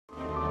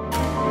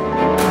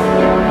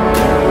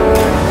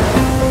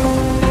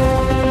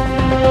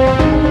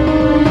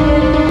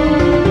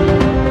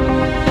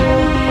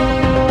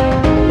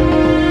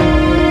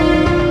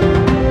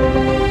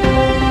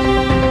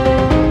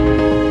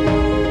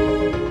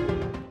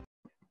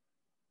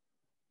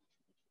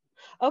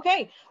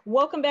Okay,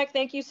 welcome back.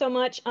 Thank you so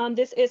much.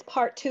 This is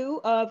part two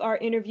of our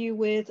interview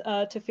with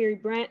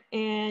Teferi Brent,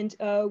 and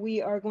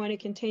we are going to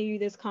continue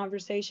this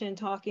conversation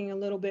talking a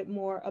little bit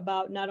more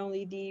about not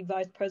only the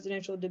vice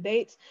presidential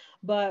debates,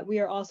 but we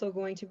are also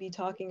going to be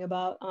talking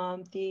about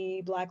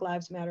the Black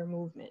Lives Matter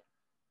movement.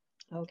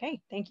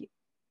 Okay, thank you.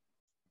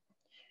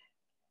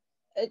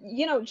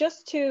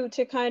 Just to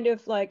kind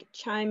of like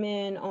chime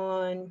in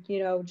on,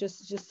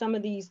 just some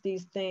of these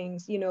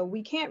things.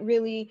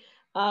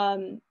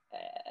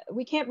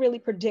 We can't really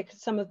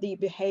predict some of the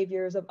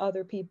behaviors of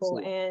other people.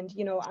 Sure. And,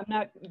 I'm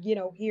not,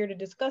 here to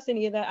discuss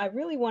any of that. I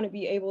really want to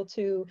be able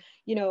to,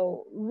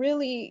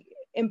 really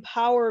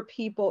empower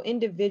people,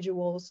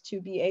 individuals,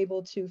 to be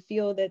able to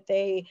feel that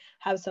they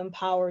have some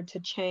power to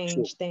Sure.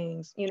 change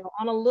things,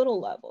 on a little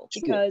level,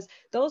 Sure. because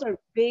those are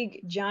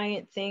big,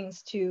 giant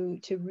things to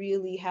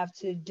really have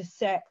to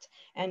dissect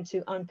and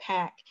to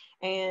unpack.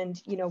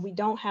 And, we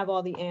don't have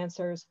all the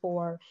answers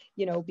for,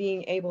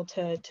 being able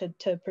to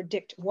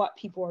predict what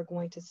people are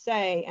going to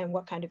say and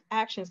what kind of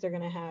actions they're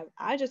going to have.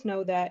 I just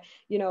know that,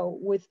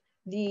 with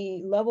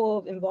the level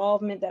of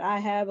involvement that I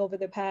have over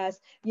the past,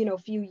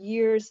 few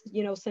years,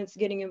 since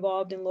getting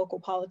involved in local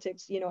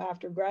politics,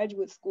 after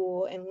graduate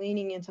school and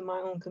leaning into my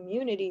own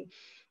community,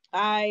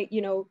 I,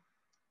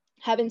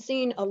 haven't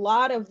seen a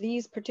lot of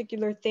these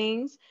particular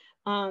things.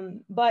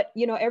 But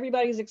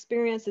everybody's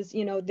experience is,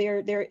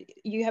 they're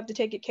you have to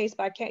take it case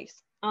by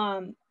case.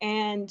 And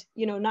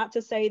not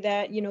to say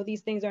that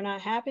these things are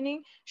not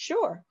happening.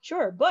 Sure,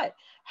 sure, but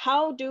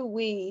how do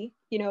we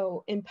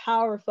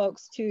empower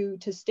folks to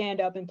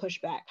stand up and push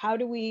back? How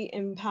do we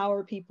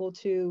empower people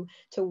to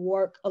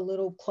work a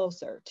little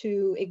closer,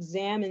 to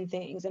examine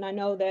things? And I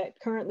know that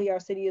currently our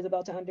city is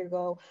about to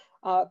undergo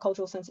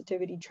cultural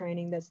sensitivity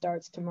training that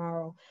starts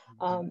tomorrow.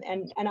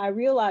 And I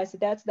realize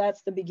that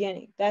that's the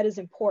beginning. That is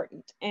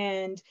important.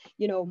 And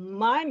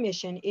my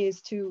mission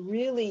is to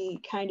really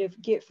kind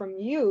of get from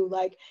you,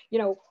 like,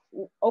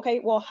 okay,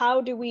 well,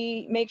 how do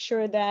we make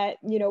sure that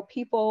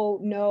people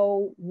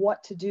know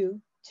what to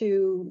do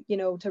to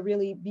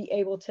really be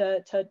able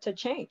to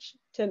change,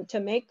 to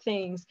make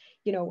things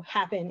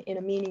happen in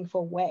a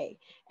meaningful way,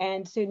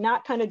 and to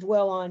not kind of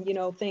dwell on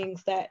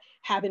things that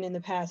happened in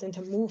the past, and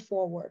to move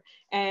forward,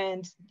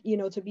 and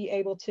to be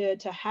able to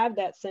have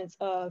that sense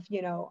of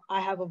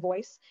I have a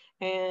voice,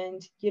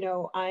 and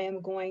I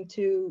am going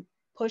to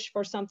push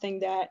for something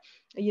that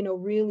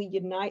really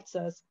unites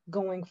us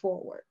going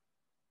forward.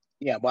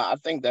 Yeah, well, I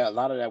think that a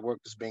lot of that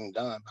work is being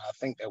done, but I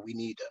think that we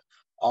need to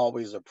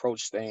always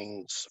approach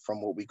things from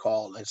what we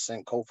call a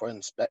Sankofa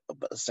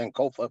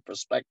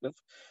perspective,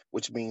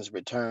 which means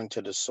return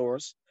to the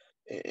source.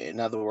 In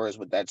other words,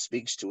 what that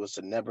speaks to is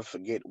to never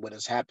forget what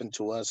has happened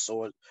to us.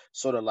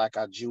 Sort of like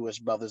our Jewish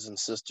brothers and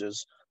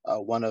sisters,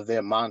 one of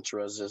their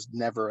mantras is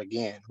 "never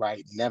again,"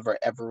 right? Never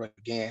ever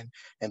again,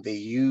 and they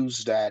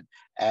use that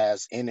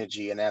as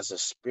energy and as a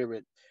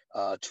spirit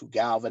to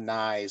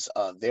galvanize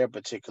their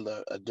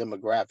particular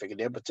demographic and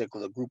their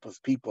particular group of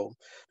people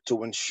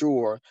to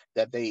ensure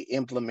that they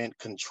implement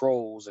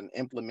controls and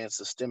implement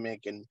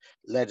systemic and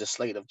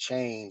legislative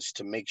change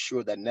to make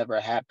sure that never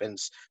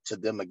happens to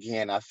them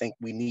again. I think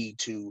we need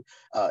to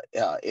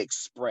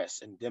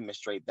express and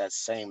demonstrate that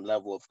same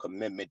level of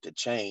commitment to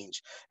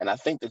change. And I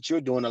think that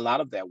you're doing a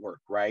lot of that work,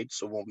 right?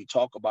 So when we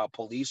talk about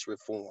police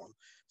reform,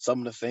 some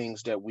of the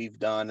things that we've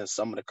done and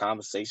some of the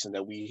conversations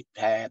that we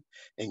had,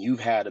 and you've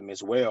had them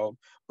as well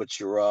with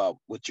your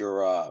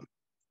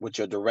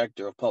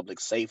director of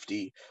public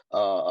safety,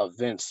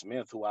 Vince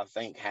Smith, who I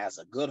think has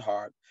a good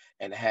heart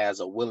and has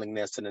a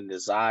willingness and a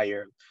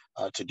desire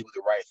to do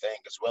the right thing,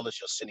 as well as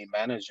your city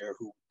manager,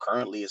 who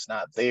currently is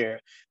not there,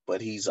 but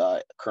he's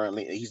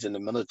in the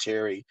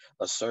military,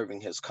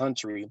 serving his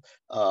country,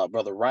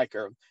 Brother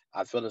Riker.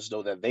 I feel as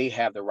though that they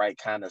have the right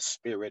kind of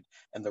spirit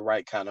and the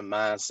right kind of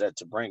mindset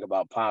to bring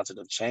about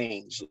positive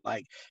change,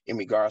 like in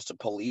regards to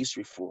police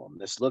reform.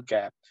 Let's look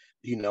at,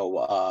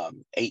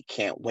 eight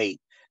can't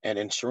wait, and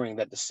ensuring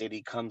that the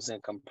city comes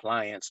in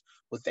compliance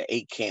with the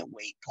eight can't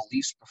wait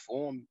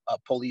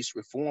police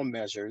reform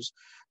measures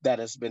that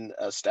has been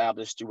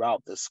established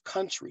throughout this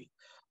country.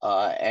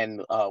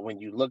 And when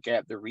you look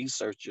at the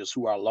researchers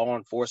who are law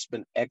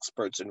enforcement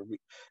experts and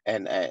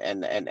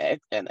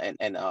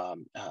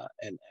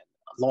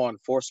law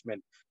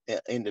enforcement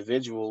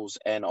individuals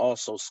and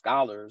also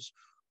scholars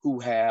who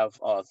have,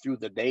 through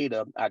the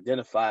data,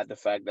 identified the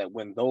fact that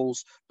when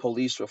those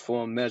police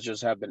reform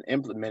measures have been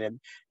implemented,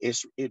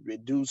 it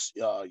reduced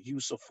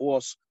use of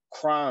force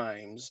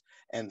crimes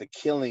and the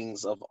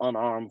killings of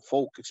unarmed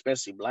folk,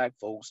 especially black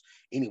folks,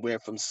 anywhere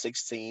from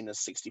 16 to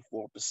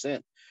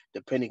 64%,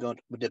 depending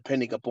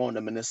upon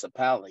the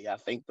municipality. I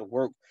think the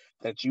work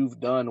that you've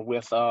done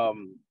with of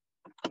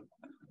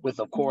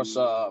course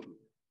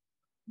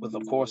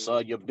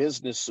your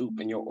business soup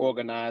and your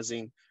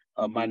organizing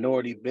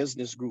minority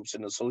business groups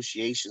and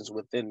associations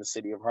within the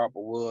city of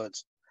Harper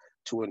Woods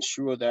to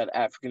ensure that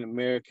African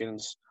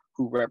Americans,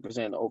 who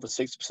represent over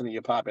 60% of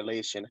your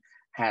population,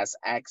 has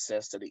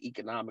access to the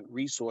economic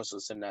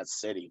resources in that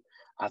city.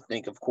 I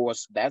think, of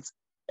course, that's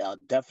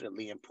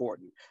definitely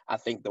important. I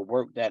think the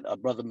work that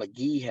Brother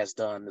McGee has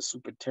done, the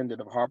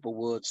superintendent of Harper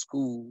Woods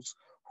schools,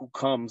 who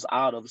comes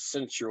out of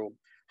Central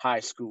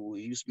High School,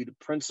 he used to be the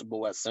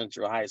principal at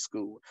Central High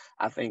School.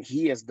 I think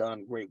he has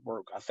done great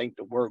work. I think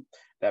the work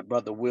that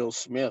Brother Will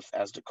Smith,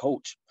 as the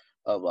coach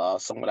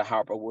of some of the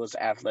Harper Woods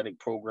athletic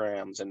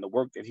programs, and the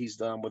work that he's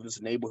done with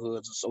his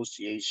neighborhoods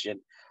association,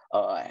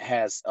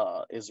 has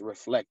is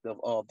reflective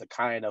of the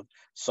kind of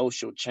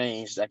social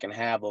change that can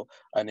have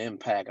an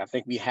impact. I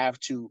think we have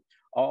to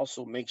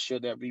also make sure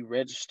that we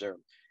register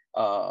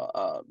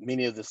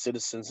many of the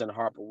citizens in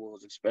Harper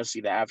Woods,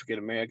 especially the African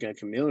American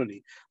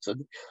community, so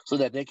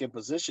that they can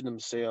position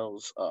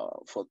themselves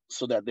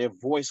so that their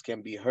voice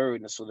can be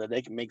heard, and so that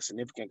they can make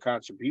significant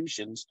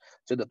contributions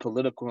to the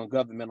political and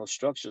governmental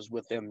structures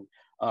within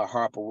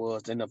Harper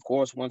Woods. And of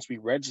course, once we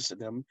register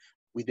them,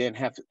 we then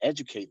have to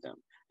educate them.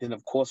 Then,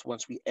 of course,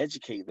 once we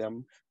educate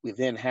them, we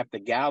then have to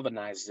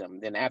galvanize them.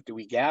 Then, after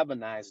we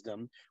galvanize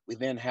them, we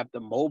then have to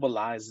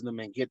mobilize them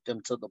and get them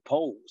to the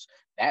polls.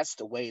 That's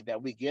the way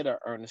that we get our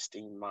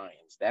Ernestine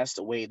Lyons. That's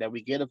the way that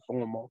we get a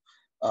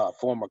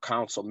former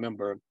council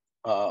member,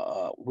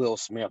 Will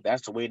Smith.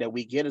 That's the way that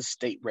we get a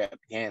state rep,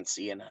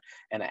 Yancey, and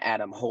a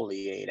Adam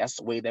Hollier. That's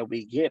the way that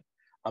we get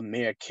a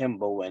Mayor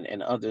Kimball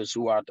and others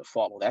who are to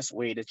follow. That's the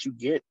way that you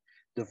get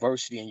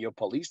diversity in your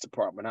police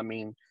department. I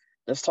mean,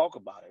 let's talk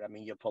about it. I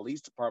mean, your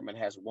police department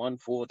has one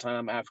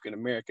full-time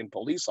African-American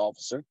police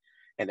officer,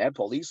 and that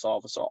police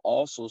officer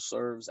also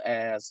serves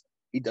as,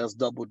 he does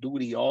double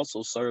duty. He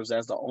also serves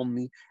as the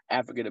only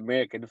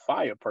African-American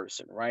fire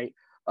person, right?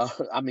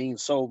 I mean,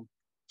 so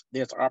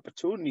there's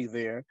opportunity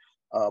there,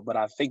 but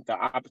I think the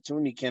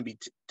opportunity can be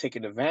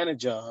taken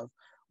advantage of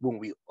when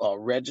we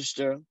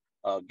register,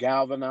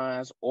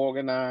 galvanize,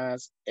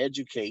 organize,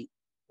 educate,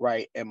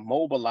 right, and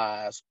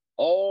mobilize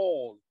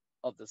all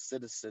of the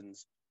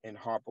citizens in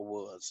Harper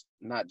Woods,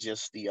 not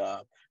just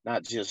the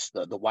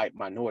white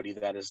minority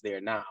that is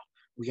there now.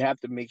 We have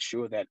to make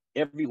sure that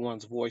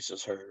everyone's voice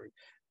is heard,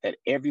 that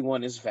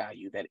everyone is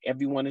valued, that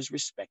everyone is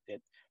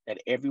respected, that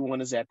everyone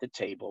is at the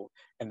table,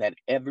 and that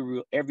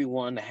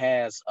everyone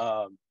has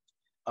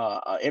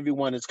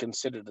everyone is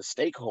considered a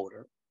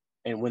stakeholder.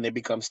 And when they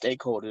become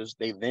stakeholders,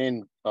 they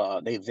then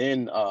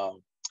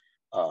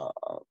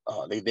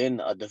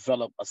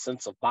develop a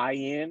sense of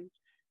buy-in,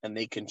 and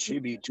they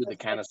contribute to the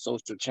kind of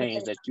social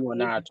change that you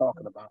and I are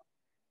talking about.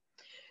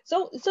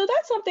 So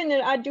that's something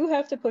that I do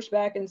have to push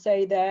back and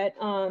say that,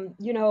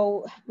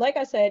 like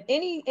I said,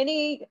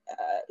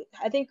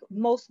 I think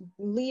most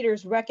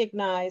leaders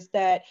recognize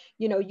that,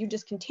 you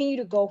just continue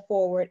to go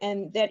forward,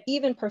 and that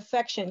even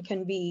perfection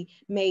can be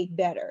made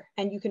better,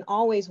 and you can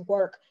always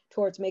work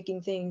towards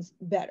making things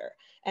better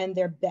and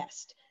their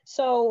best.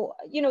 So,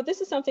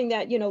 this is something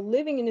that,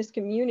 living in this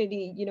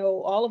community,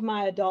 all of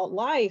my adult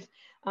life,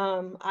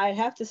 I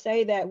have to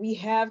say that we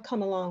have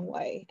come a long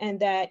way, and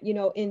that,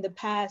 in the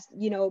past,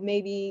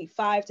 maybe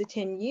 5 to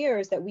 10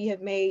 years, that we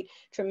have made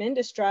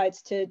tremendous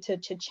strides to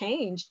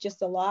change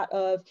just a lot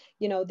of,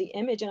 the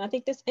image. And I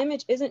think this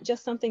image isn't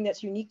just something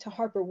that's unique to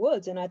Harper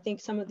Woods. And I think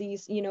some of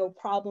these,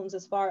 problems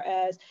as far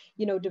as,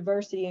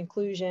 diversity,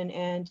 inclusion,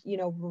 and,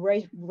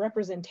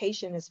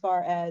 representation as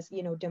far as,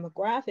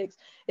 demographics,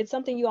 it's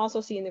something you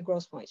also see in the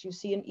Grosse Pointes, you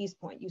see in East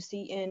Point, you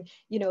see in,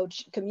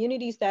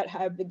 communities that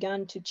have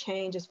begun to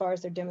change as far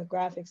as their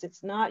demographics.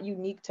 It's not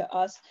unique to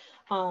us.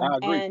 I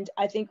agree. And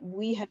I think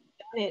we have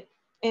done it.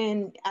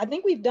 And I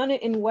think we've done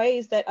it in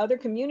ways that other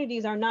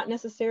communities are not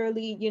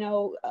necessarily,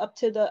 up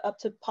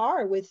to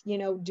par with,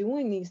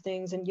 doing these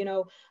things. And,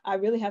 I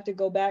really have to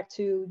go back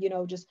to,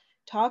 just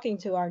talking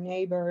to our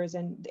neighbors,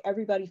 and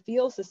everybody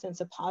feels a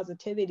sense of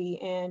positivity.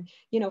 And,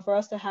 for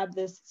us to have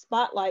this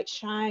spotlight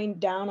shine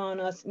down on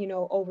us,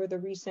 over the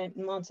recent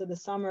months of the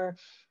summer,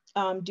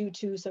 due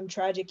to some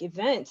tragic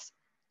events,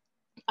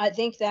 I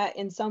think that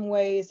in some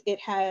ways it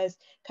has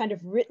kind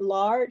of writ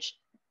large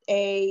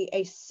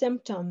a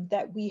symptom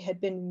that we had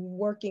been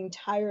working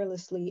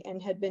tirelessly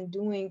and had been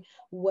doing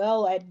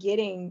well at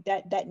getting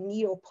that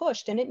needle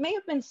pushed. And it may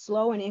have been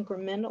slow and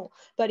incremental,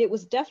 but it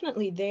was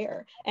definitely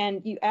there.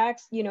 And you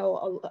ask,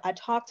 I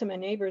talk to my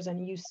neighbors,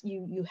 and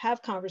you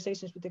have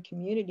conversations with the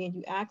community, and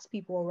you ask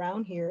people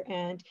around here.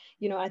 And,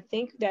 I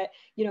think that,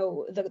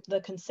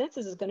 the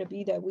consensus is going to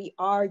be that we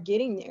are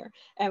getting there,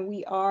 and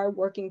we are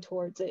working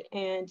towards it.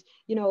 And,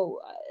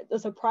 the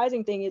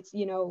surprising thing is,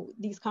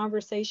 these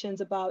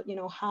conversations about,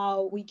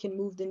 how we can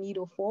move the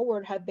needle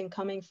forward have been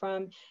coming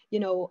from,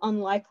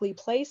 unlikely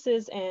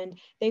places. And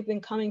they've been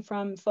coming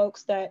from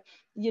folks that,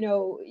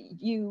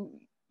 you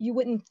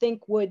wouldn't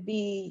think would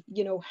be,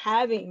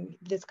 having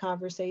this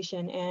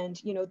conversation.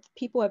 And,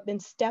 people have been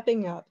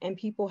stepping up, and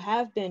people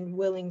have been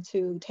willing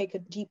to take a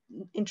deep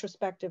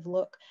introspective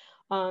look.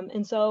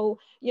 And so,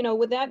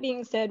 with that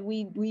being said,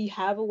 we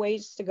have a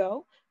ways to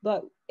go,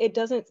 but it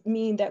doesn't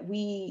mean that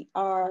we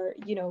are,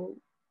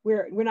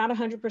 we're not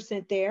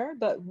 100% there,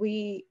 but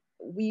we're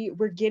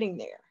getting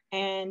there.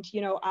 And,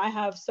 I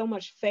have so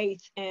much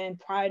faith and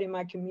pride in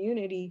my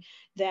community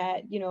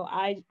that,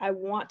 I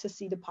want to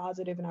see the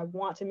positive, and I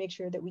want to make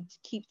sure that we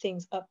keep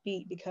things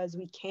upbeat, because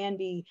we can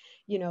be,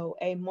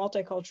 a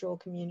multicultural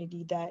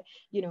community that,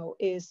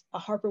 is a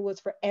Harper Woods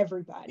for Yeah,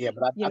 everybody,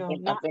 but I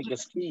not think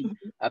it's just. key.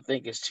 I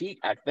think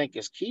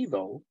it's key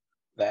though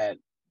that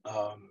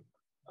um,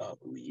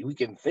 we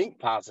can think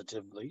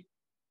positively,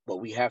 but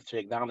we have to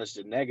acknowledge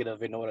the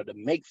negative in order to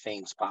make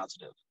things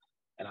positive.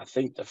 And I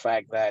think the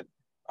fact that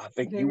Very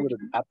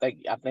I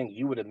think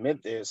you would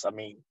admit this.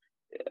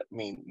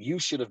 You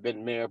should have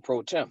been mayor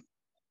pro tem,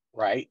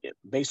 right?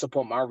 Based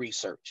upon my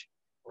research,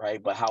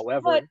 right? But But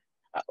however,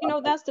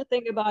 that's the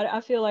thing about it.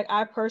 I feel like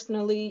I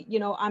personally,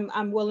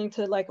 I'm willing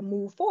to like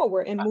move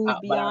forward and move but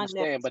I beyond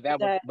that, understand, so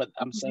that. but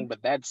I'm saying, Mhm.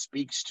 but that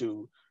speaks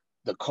to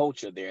the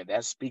culture there.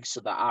 That speaks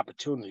to the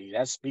opportunity.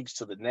 That speaks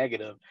to the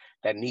negative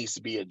that needs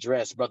to be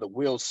addressed. Brother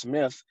Will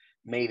Smith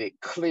made it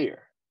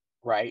clear,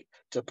 right,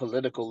 to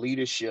political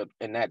leadership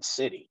in that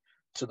city,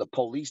 to the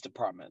police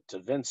department, to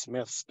Vince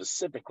Smith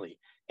specifically,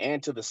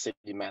 and to the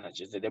city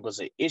managers that there was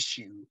an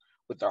issue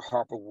with the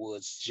Harper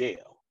Woods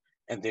jail.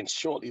 And then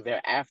shortly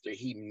thereafter,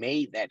 he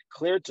made that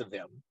clear to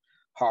them.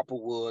 Harper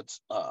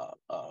Woods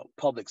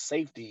public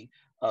safety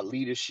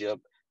leadership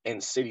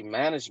and city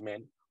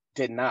management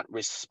did not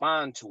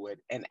respond to it.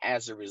 And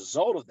as a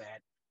result of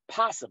that,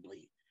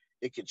 possibly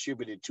it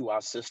contributed to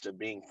our sister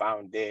being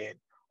found dead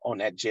on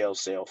that jail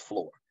cell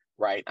floor.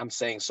 Right. I'm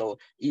saying so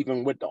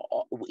even with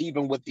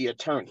the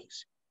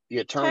attorneys we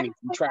Technically,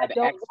 I tried to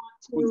don't act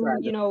want we to,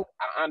 tried to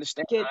I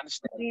get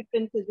understand. deep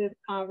into this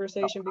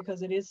conversation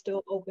because it is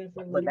still open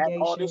for But that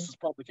all this litigation. is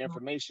public Um,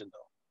 information,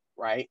 though,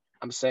 right?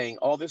 I'm saying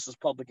all this is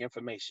public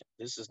information.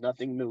 This is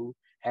nothing new,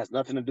 has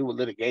nothing to do with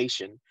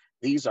litigation.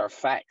 These are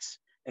facts,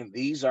 and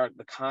these are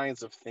the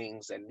kinds of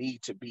things that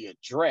need to be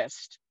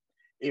addressed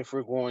if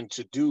we're going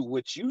to do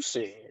what you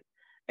said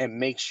and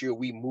make sure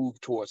we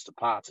move towards the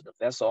positive.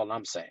 That's all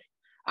I'm saying.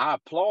 I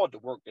applaud the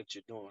work that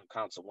you're doing,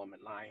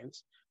 Councilwoman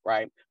Lyons,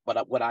 right?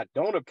 But what I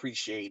don't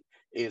appreciate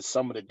is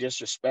some of the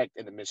disrespect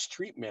and the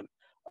mistreatment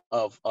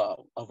of a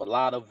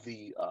lot of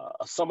the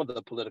some of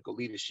the political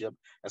leadership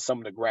and some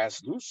of the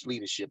grassroots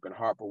leadership in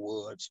Harper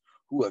Woods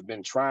who have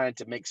been trying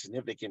to make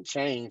significant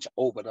change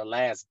over the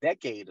last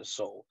decade or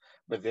so,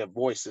 but their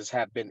voices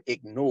have been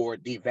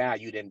ignored,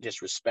 devalued, and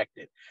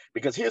disrespected.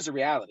 Because here's the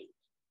reality: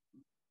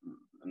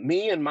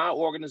 me and my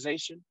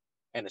organization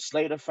and the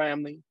Slater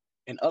family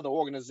and other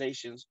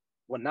organizations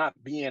would not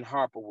be in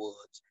Harper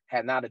Woods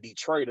had not a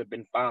Detroiter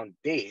been found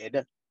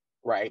dead,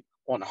 right,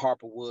 on the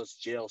Harper Woods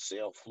jail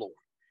cell floor.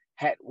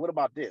 Had what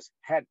about this?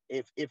 Had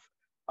if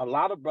a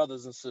lot of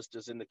brothers and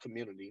sisters in the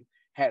community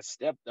had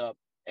stepped up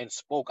and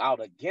spoke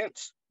out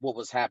against what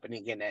was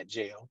happening in that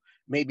jail,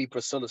 maybe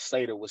Priscilla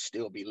Slater would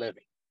still be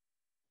living.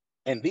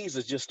 And these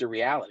are just the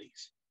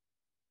realities.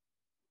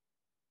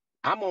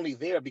 I'm only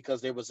there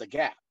because there was a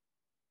gap,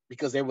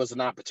 because there was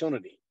an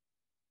opportunity,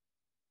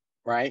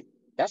 right?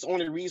 That's the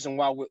only reason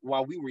why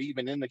we were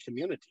even in the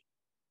community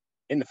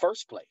in the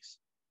first place,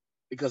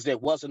 because there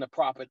wasn't a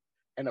proper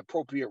and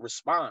appropriate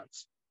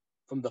response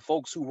from the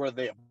folks who were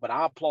there. But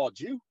I applaud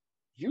you.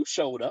 You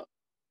showed up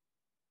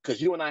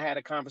because you and I had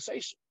a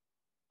conversation.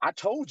 I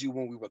told you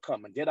when we were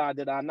coming. Did I?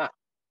 Did I not?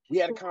 We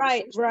had a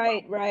Right, conversation about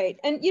right, right.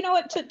 And you know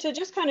what, to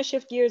just kind of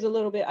shift gears a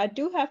little bit, I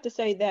do have to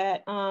say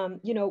that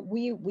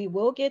we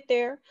will get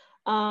there.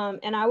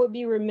 And I would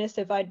be remiss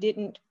if I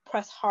didn't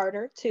press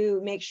harder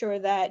to make sure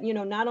that,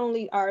 not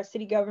only our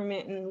city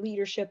government and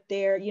leadership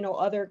there,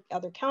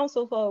 other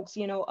council folks,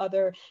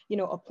 other,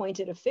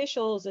 appointed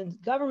officials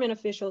and government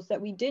officials, that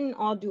we didn't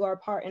all do our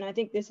part. And I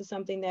think this is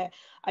something that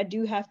I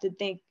do have to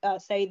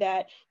say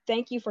that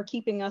thank you for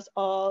keeping us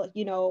all,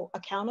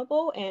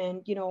 accountable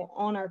and,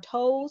 on our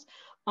toes.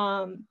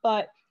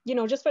 But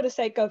just for the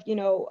sake of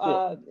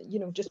sure.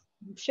 just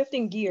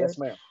shifting Yes, gears,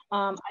 ma'am.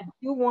 I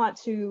do want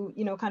to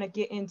kind of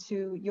get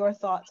into your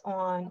thoughts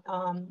on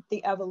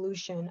the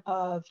evolution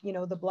of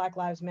the Black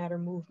Lives Matter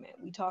movement.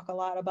 We talk a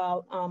lot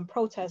about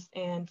protest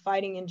and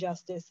fighting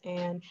injustice,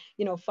 and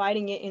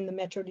fighting it in the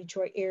Metro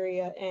Detroit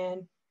area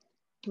and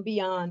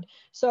beyond.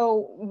 So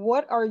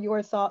what are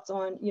your thoughts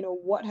on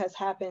what has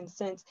happened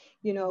since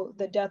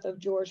the death of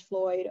George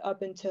Floyd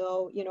up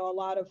until a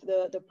lot of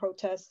the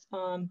protests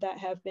that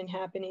have been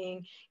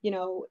happening,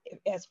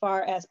 as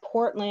far as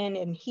Portland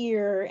and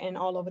here and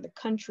all over the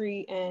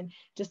country, and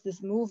just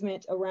this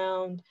movement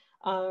around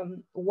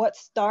what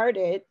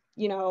started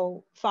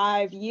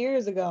 5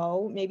 years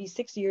ago, maybe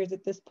 6 years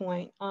at this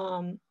point,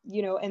 and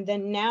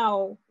then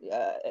now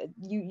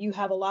you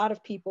have a lot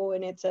of people,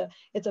 and it's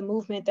a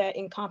movement that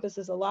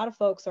encompasses a lot of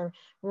folks are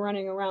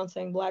running around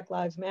saying Black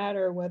Lives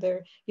Matter,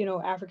 whether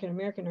African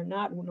American or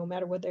not, no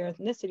matter what their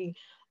ethnicity.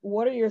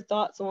 What are your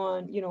thoughts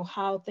on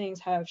how things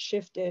have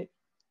shifted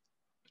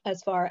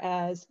as far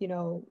as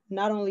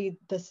not only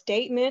the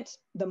statement,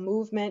 the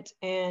movement,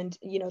 and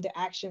the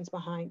actions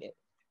behind it?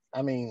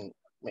 I mean,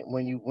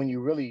 when you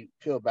really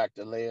peel back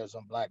the layers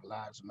on Black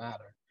Lives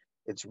Matter,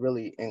 it's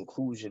really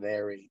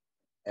inclusionary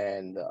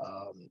and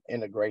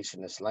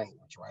integrationist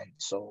language, right?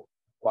 So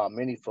while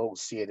many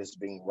folks see it as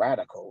being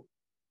radical,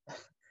 I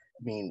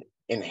mean,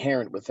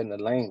 inherent within the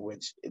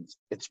language,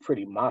 it's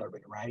pretty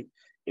moderate, right?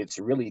 It's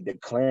really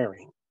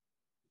declaring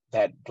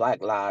that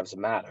Black lives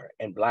matter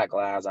and Black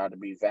lives are to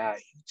be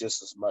valued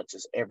just as much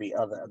as every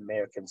other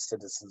American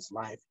citizen's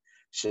life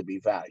should be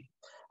valued.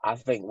 I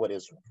think what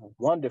is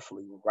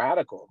wonderfully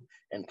radical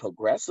and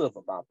progressive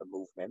about the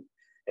movement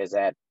is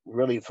that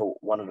really for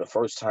one of the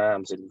first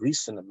times in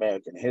recent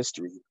American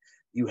history,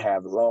 you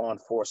have law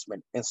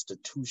enforcement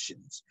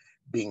institutions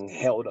being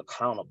held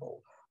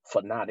accountable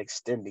for not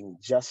extending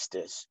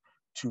justice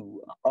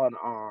to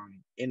unarmed,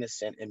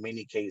 innocent, in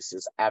many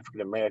cases,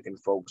 African American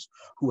folks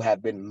who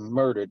have been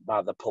murdered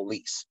by the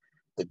police.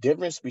 The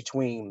difference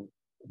between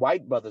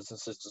white brothers and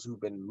sisters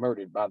who've been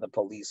murdered by the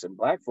police and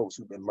Black folks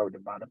who've been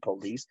murdered by the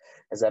police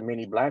is that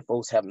many Black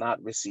folks have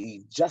not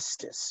received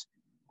justice,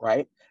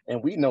 right?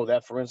 And we know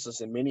that, for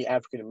instance, in many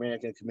African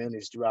American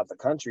communities throughout the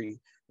country,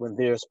 when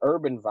there's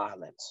urban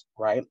violence,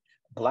 right,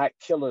 Black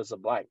killers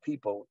of Black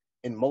people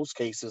in most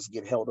cases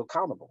get held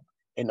accountable.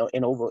 In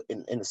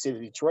the city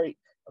of Detroit,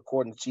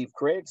 according to Chief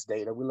Craig's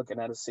data, we're looking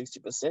at a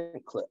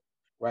 60% clip,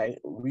 right?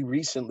 We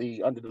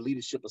recently, under the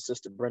leadership of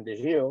Sister Brenda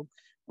Hill,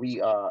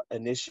 we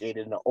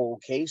initiated an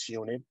old case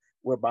unit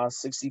where about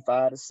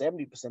 65 to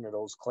 70% of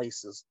those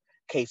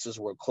cases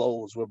were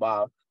closed,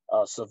 whereby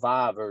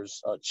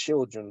survivors,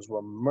 children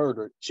were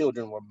murdered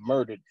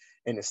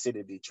in the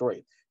city of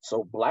Detroit.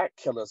 So Black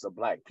killers of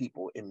Black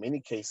people in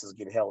many cases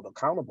get held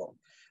accountable.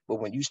 But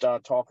when you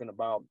start talking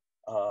about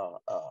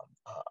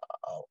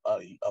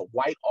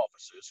white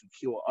officers who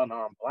kill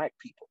unarmed Black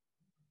people,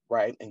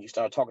 right? And you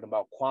start talking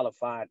about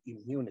qualified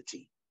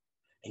immunity,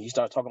 and you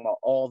start talking about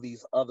all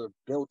these other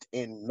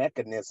built-in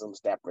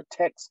mechanisms that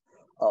protects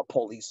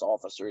police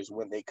officers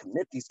when they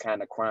commit these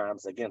kind of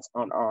crimes against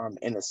unarmed,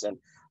 innocent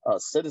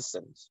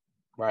citizens,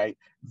 right?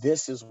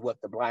 This is what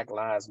the Black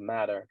Lives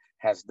Matter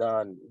has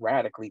done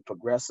radically,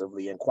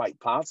 progressively, and quite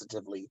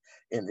positively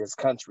in this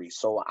country.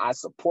 So I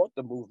support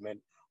the movement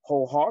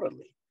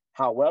wholeheartedly.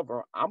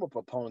 However, I'm a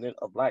proponent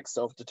of Black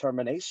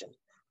self-determination.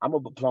 I'm a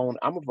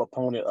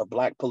proponent of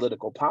Black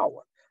political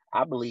power.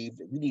 I believe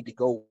that we need to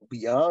go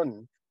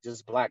beyond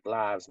just Black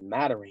lives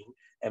mattering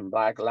and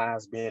Black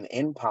lives being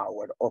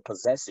empowered or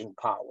possessing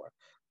power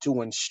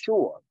to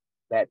ensure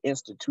that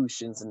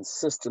institutions and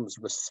systems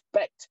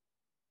respect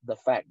the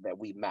fact that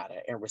we matter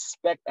and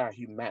respect our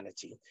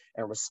humanity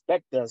and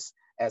respect us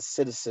as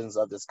citizens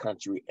of this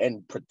country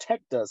and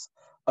protect us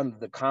under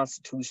the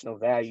constitutional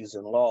values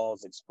and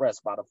laws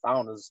expressed by the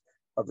founders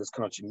of this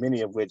country,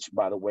 many of which,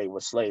 by the way,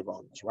 were slave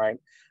owners, right?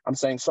 I'm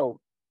saying so.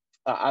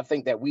 I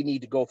think that we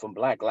need to go from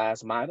Black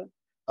Lives Matter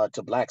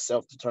to Black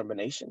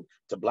self-determination,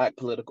 to Black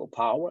political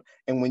power.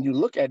 And when you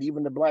look at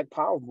even the Black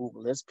Power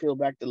movement, let's peel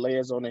back the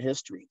layers on the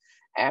history.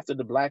 After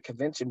the Black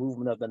Convention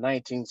movement of the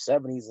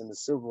 1970s and the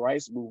Civil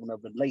Rights movement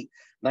of the late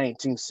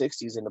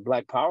 1960s and the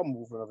Black Power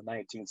movement of the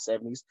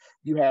 1970s,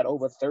 you had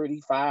over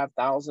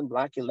 35,000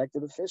 Black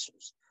elected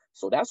officials.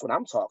 So that's what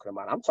I'm talking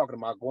about. I'm talking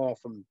about going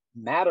from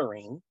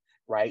mattering,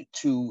 right,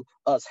 to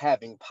us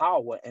having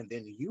power and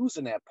then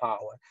using that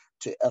power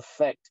to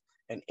affect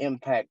and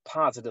impact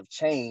positive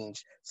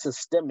change,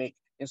 systemic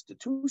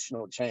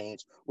institutional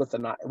change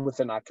within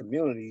our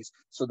communities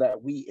so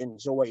that we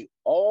enjoy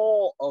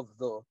all of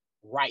the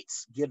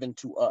rights given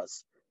to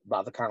us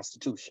by the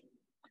Constitution.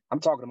 I'm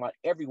talking about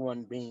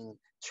everyone being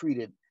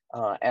treated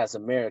as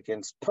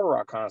Americans per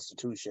our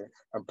Constitution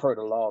and per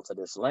the laws of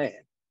this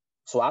land.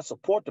 So I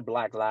support the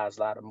Black Lives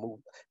Matter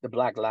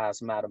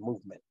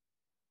movement.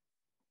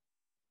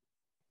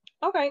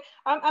 Okay,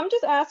 I'm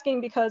just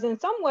asking because in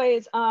some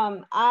ways,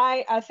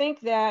 I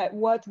think that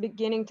what's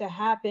beginning to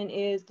happen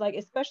is like,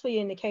 especially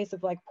in the case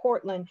of like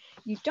Portland,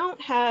 you don't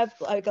have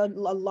like a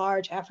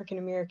large African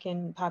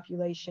American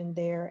population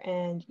there,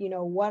 and you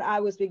know what I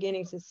was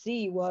beginning to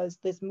see was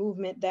this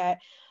movement that,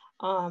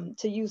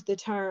 to use the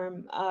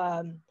term,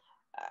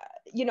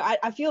 you know,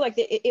 I feel like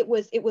it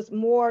was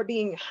more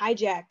being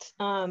hijacked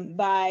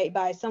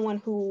by someone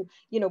who,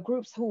 you know,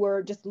 groups who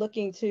were just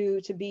looking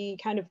to be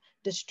kind of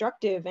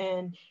destructive,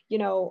 and you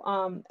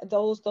know,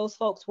 those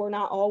folks were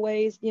not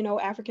always, you know,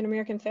 African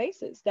American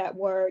faces that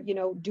were, you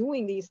know,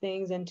 doing these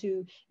things and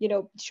to, you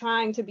know,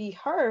 trying to be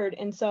heard.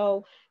 And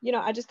so, you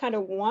know, I just kind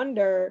of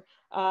wonder,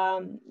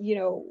 you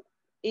know,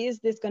 is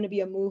this going to be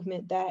a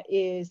movement that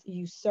is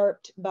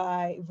usurped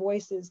by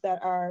voices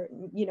that are,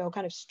 you know,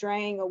 kind of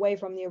straying away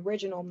from the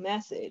original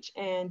message,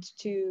 and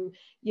to,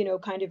 you know,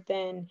 kind of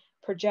then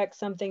project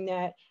something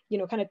that, you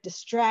know, kind of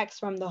distracts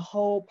from the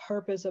whole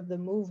purpose of the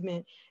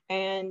movement?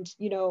 And,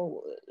 you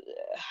know,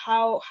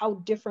 how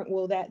different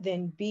will that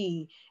then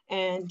be?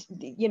 And,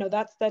 you know,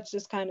 that's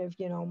just kind of,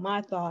 you know,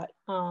 my thought.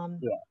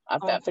 Yeah,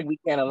 I think we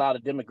can't allow the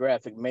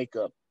demographic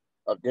makeup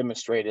of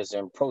demonstrators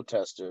and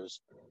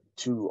protesters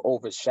to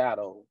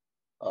overshadow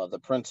the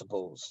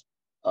principles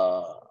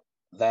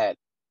that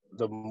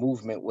the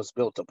movement was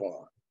built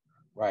upon,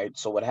 right?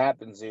 So what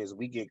happens is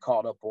we get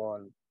caught up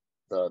on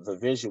the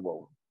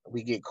visual.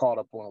 We get caught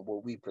up on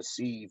what we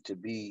perceive to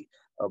be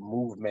a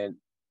movement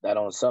that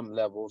on some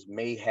levels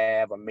may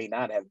have or may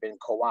not have been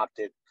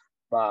co-opted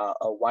by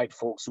white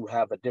folks who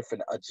have a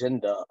different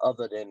agenda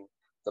other than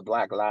the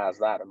Black Lives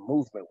Matter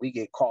movement. We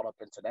get caught up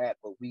into that,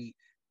 but we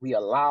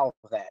allow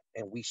that,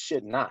 and we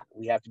should not.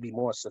 We have to be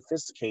more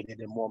sophisticated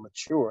and more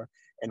mature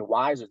and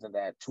wiser than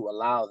that to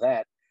allow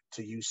that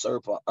to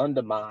usurp or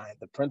undermine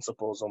the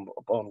principles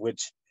upon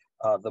which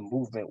the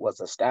movement was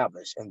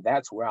established. And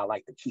that's where I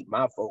like to keep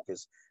my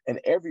focus. In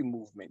every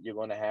movement, you're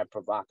going to have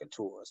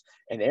provocateurs.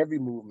 In every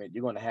movement,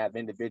 you're going to have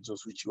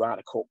individuals who try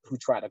to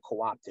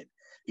co-opt it.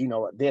 You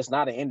know, there's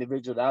not an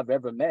individual that I've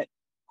ever met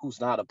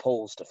who's not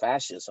opposed to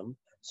fascism.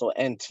 So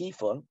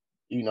Antifa,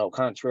 you know,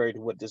 contrary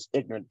to what this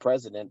ignorant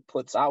president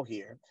puts out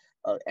here,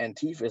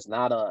 Antifa is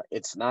not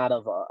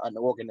an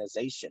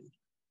organization.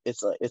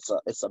 It's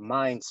a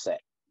mindset,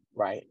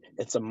 right?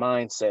 It's a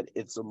mindset.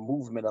 It's a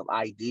movement of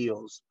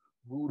ideals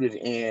rooted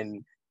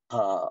in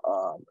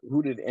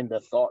rooted in the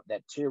thought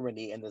that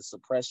tyranny and the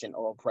suppression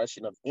or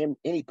oppression of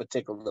any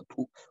particular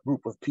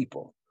group of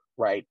people,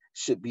 right,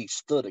 should be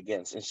stood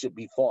against and should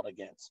be fought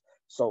against.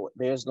 So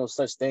there's no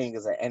such thing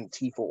as an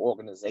Antifa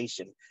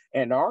organization.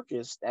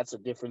 Anarchists, that's a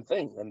different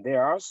thing. And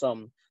there are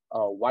some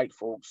white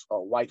folks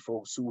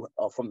who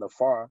are from the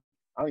far,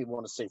 I don't even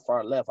want to say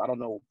far left. I don't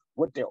know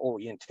what their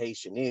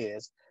orientation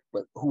is,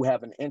 but who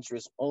have an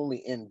interest only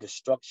in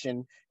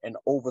destruction and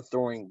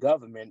overthrowing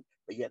government,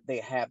 but yet they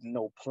have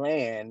no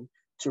plan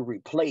to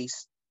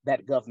replace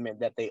that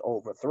government that they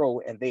overthrow,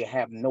 and they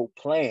have no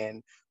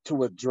plan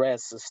to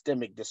address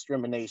systemic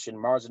discrimination,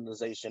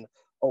 marginalization,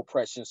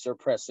 oppression,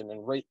 suppression,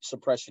 and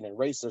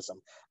racism.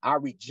 I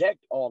reject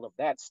all of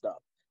that stuff,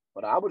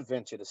 but I would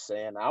venture to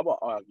say, and I would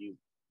argue,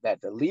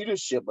 that the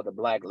leadership of the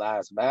Black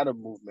Lives Matter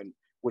movement,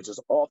 which is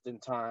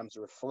oftentimes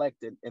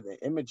reflected in the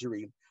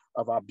imagery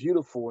of our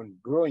beautiful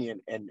and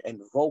brilliant and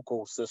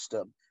vocal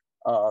sister,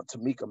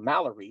 Tamika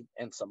Mallory,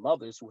 and some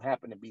others who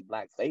happen to be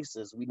Black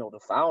faces. We know the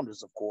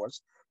founders, of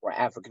course, were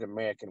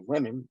African-American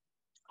women.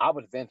 I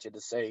would venture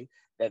to say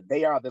that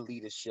they are the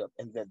leadership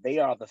and that they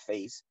are the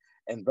face.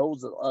 And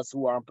those of us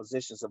who are in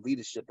positions of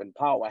leadership and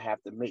power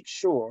have to make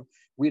sure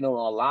we don't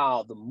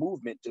allow the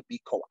movement to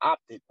be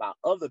co-opted by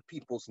other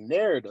people's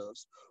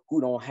narratives who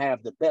don't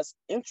have the best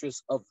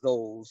interests of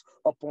those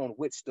upon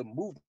which the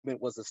movement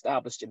was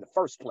established in the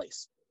first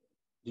place.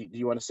 Do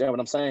you understand what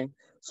I'm saying?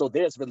 So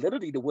there's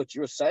validity to what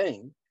you're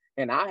saying.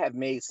 And I have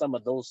made some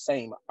of those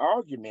same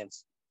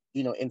arguments,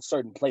 you know, in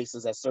certain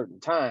places at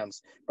certain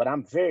times. But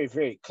I'm very,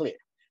 very clear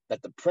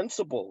that the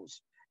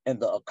principles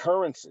and the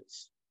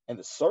occurrences and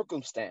the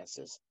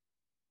circumstances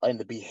and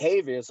the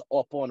behaviors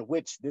upon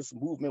which this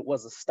movement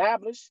was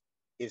established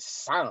is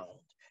sound,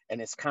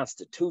 and it's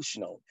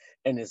constitutional,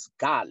 and it's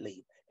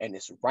godly, and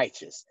it's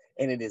righteous.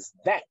 And it is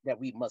that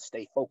we must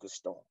stay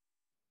focused on.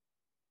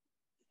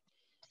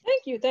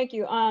 Thank you, thank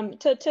you.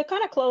 To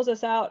kind of close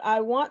us out,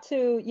 I want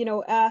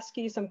to, ask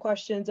you some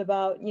questions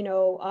about,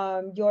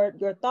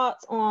 your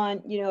thoughts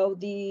on,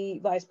 the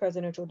vice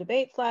presidential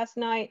debates last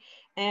night,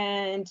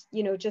 and,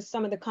 just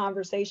some of the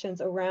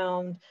conversations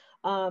around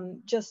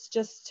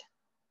just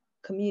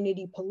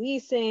community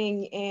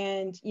policing,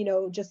 and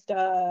just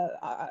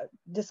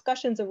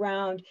discussions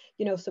around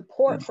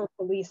support for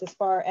police, as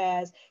far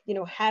as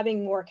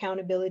having more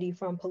accountability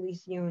from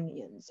police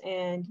unions,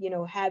 and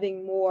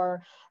having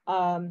more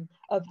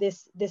of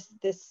this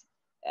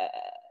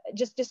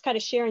just kind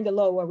of sharing the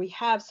load, where we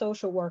have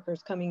social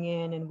workers coming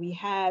in, and we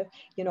have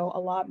a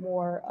lot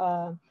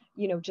more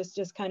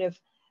just kind of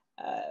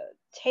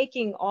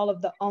taking all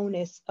of the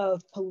onus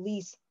of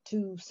police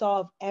to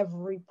solve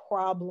every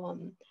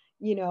problem,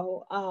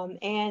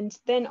 and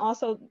then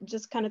also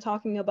just kind of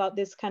talking about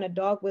this kind of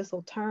dog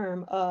whistle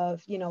term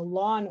of,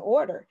 law and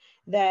order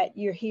that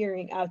you're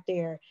hearing out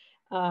there,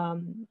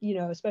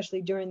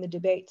 especially during the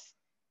debates.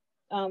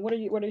 What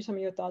are some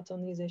of your thoughts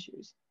on these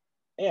issues?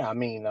 Yeah, I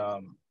mean,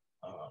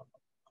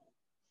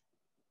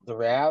 the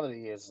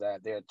reality is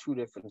that there are two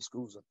different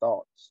schools of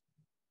thoughts,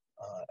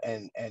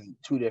 and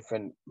two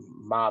different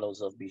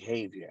models of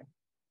behavior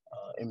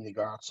in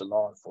regards to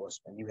law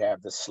enforcement. You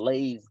have the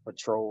slave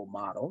patrol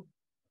model,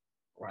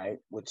 right,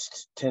 which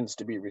tends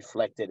to be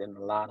reflected in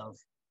a lot of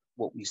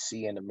what we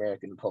see in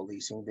American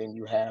policing. Then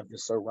you have the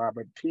Sir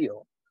Robert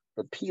Peel,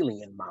 the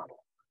Peelian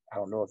model. I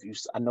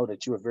know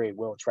that you are very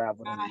well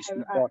traveled and you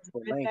speak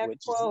multiple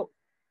languages,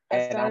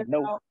 and I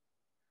know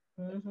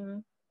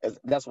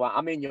that's why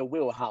I'm in your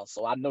wheelhouse.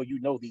 So I know you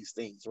know these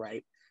things,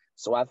 right?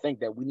 So I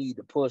think that we need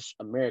to push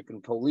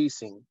American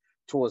policing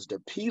towards the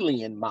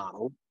Peelian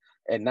model,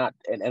 and not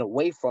and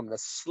away from the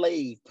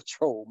slave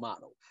patrol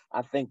model.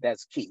 I think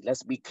that's key.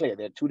 Let's be clear.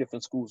 There are two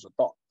different schools of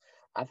thought.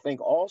 I think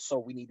also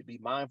we need to be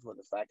mindful of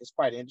the fact, it's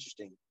quite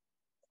interesting.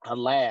 I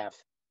laugh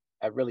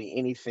at really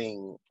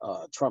anything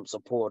Trump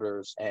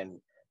supporters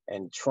and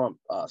Trump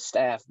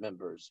staff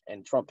members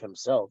and Trump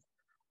himself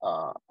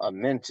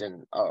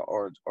mention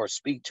or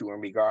speak to in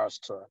regards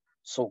to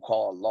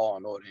so-called law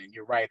and order. And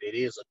you're right, it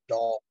is a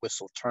dog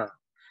whistle term.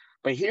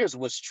 But here's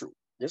what's true.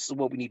 This is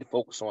what we need to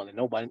focus on, and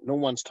no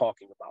one's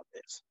talking about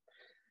this.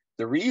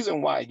 The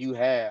reason why you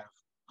have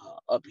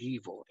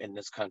upheaval in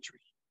this country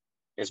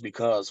is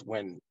because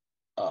when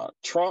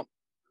Trump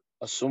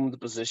assumed the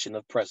position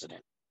of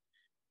president,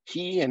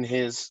 he and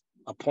his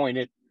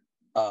appointed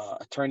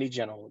Attorney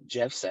General,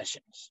 Jeff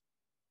Sessions,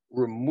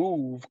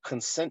 removed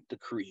consent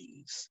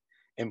decrees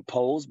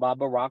imposed by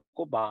Barack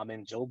Obama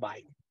and Joe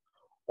Biden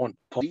on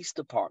police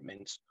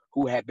departments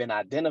who had been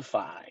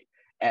identified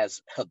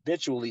as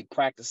habitually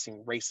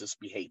practicing racist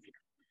behavior.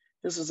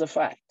 This is a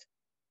fact.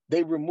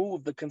 They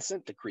removed the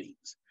consent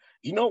decrees.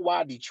 You know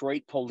why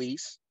Detroit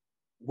police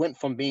went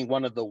from being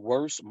one of the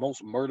worst,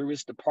 most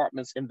murderous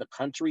departments in the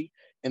country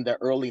in the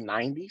early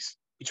 90s?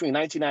 Between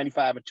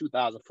 1995 and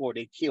 2004,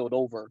 they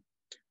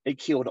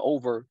killed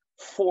over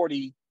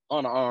 40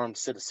 unarmed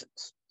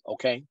citizens.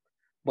 Okay.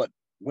 But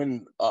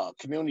when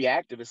community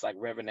activists like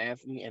Reverend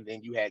Anthony, and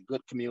then you had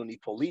good community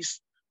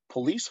police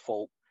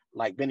folk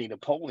like Benny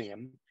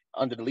Napoleon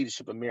under the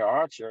leadership of Mayor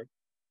Archer,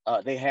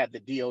 they had the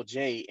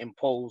DOJ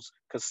impose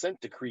consent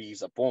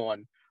decrees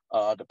upon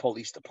the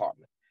police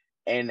department.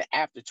 And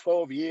after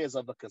 12 years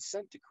of a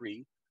consent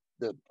decree,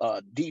 the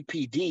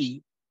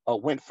DPD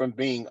went from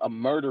being a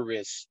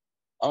murderous,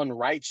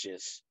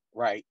 unrighteous,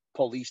 right,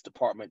 police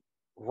department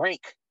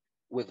rank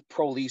with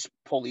police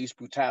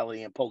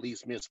brutality and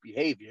police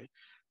misbehavior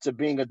to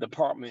being a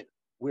department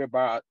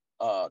whereby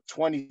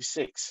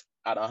 26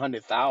 out of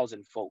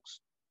 100,000 folks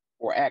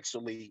were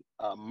actually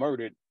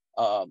murdered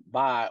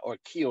by or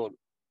killed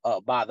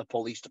by the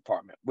police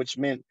department, which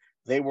meant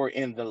they were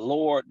in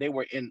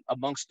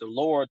amongst the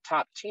lower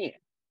top 10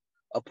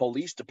 of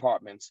police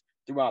departments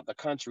throughout the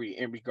country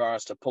in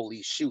regards to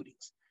police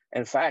shootings.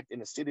 In fact, in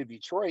the city of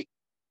Detroit,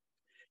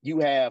 you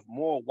have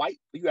more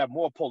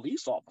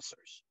police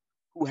officers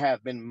who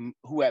have been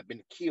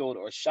killed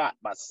or shot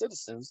by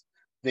citizens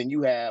than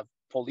you have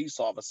police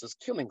officers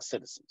killing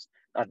citizens.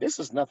 Now, this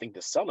is nothing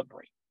to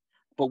celebrate,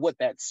 but what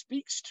that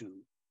speaks to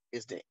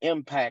is the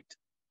impact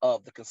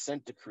of the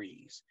consent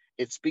decrees.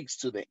 It speaks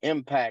to the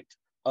impact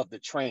of the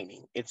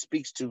training. It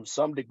speaks to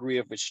some degree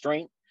of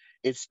restraint.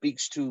 It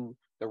speaks to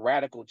the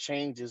radical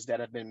changes that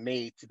have been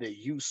made to the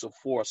use of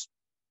force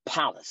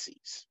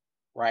policies,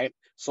 right?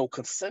 So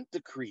consent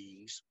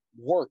decrees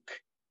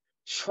work.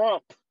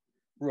 Trump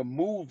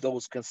removed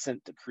those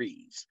consent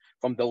decrees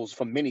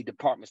from many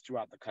departments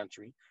throughout the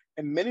country,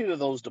 and many of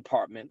those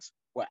departments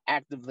were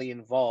actively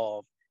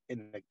involved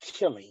in the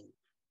killing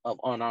of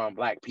unarmed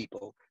Black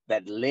people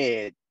that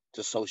led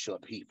to social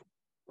upheaval,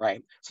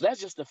 right? So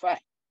that's just a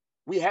fact.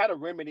 We had a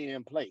remedy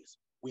in place.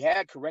 We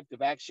had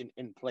corrective action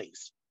in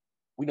place.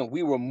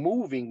 We were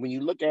moving. When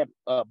you look at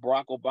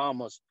Barack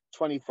Obama's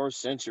 21st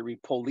century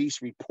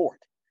police report,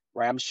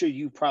 right? I'm sure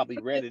you probably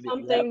read it. It's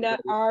something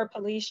that our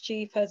police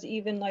chief has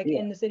even, like, Yeah.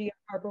 in the city of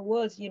Harper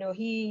Woods,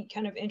 he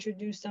kind of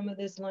introduced some of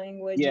this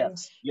language.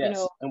 Yes, and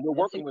and we're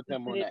working with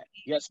them on that.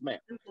 Yes, ma'am.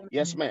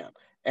 Yes, ma'am.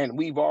 And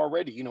we've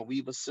already,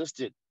 we've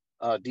assisted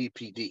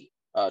DPD,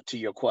 to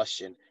your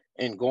question,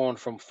 in going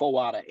from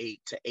 4 out of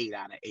 8 to 8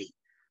 out of 8.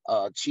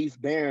 Chief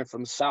Barron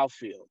from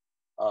Southfield,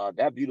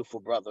 that beautiful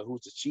brother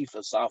who's the chief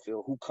of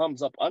Southfield, who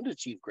comes up under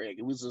Chief Craig.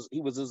 He was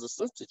his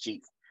assistant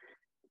chief.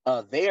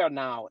 They are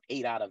now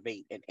 8 out of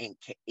 8, and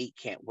 8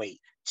 can't wait.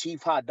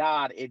 Chief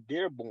Haddad at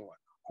Dearborn,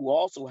 who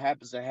also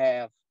happens to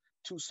have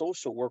 2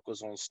 social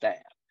workers on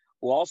staff,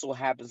 who also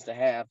happens to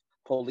have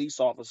police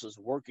officers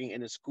working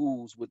in the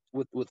schools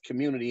with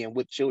community and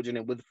with children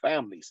and with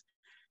families.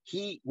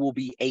 He will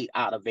be 8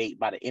 out of 8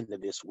 by the end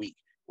of this week,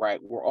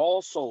 right? We're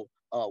also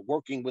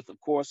working with, of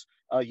course,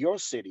 your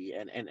city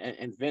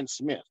and Vince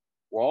Smith.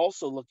 We're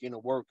also looking to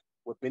work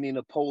with Benny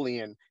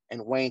Napoleon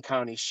and Wayne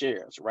County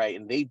sheriffs, right?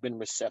 And they've been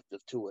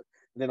receptive to it.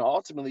 And then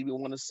ultimately, we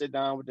want to sit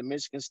down with the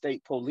Michigan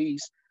State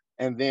Police.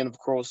 And then, of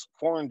course,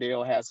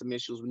 Ferndale has some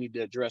issues we need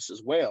to address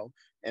as well.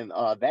 And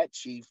that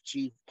Chief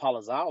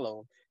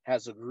Palazzolo,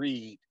 has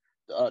agreed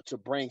to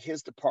bring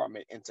his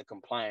department into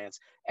compliance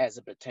as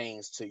it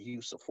pertains to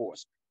use of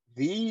force.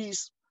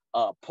 These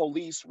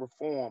police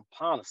reform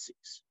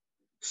policies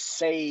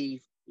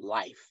save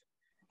life,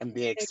 and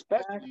they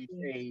especially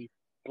save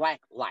Black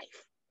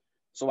life.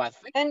 So I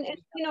think, and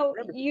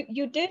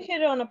you did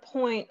hit on a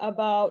point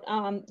about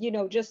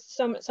just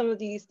some of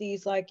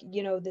these like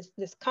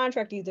this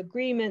contract, these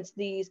agreements,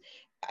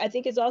 I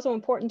think it's also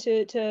important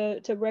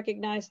to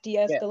recognize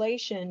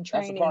de-escalation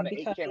training,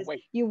 because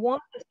you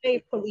want to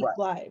save police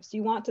lives,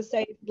 you want to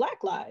save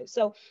Black lives.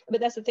 So,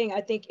 but that's the thing.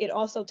 I think it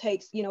also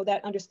takes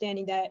that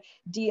understanding that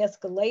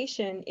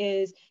de-escalation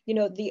is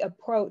the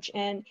approach.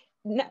 And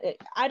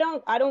I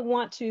don't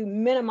want to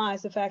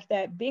minimize the fact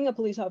that being a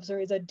police officer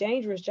is a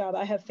dangerous job.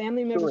 I have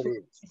family members who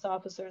are police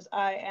officers.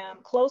 I am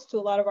close to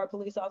a lot of our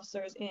police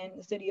officers in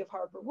the city of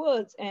Harper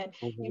Woods, and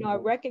I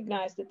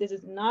recognize that this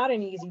is not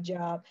an easy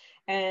job.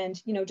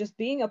 And just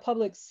being a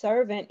public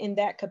servant in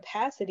that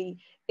capacity,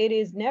 it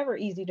is never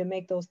easy to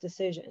make those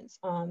decisions.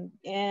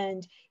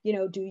 And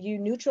do you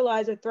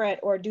neutralize a threat,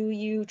 or do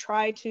you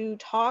try to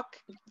talk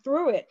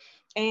through it?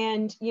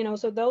 And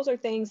so those are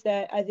things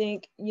that I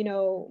think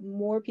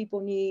more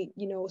people need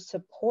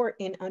support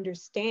in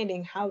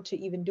understanding how to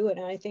even do it.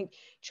 And I think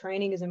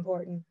training is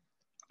important.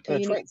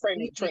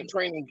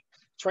 Training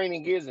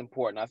is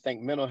important. I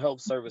think mental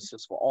health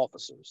services for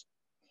officers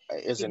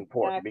is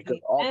important, because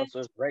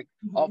Exactly.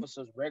 And mhm.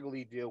 officers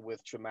regularly deal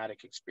with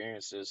traumatic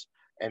experiences,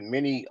 and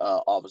many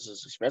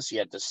officers, especially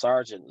at the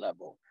sergeant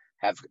level,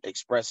 have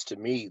expressed to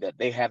me that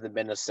they haven't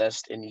been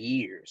assessed in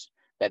years,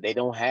 that they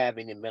don't have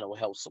any mental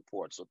health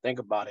support. So think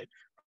about it.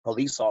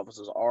 Police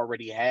officers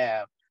already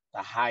have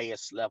the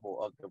highest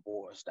level of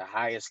divorce, the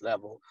highest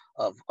level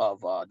of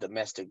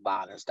domestic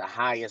violence, the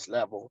highest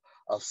level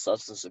of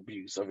substance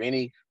abuse of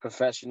any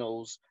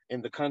professionals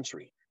in the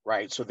country,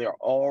 right? So they're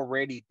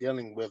already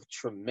dealing with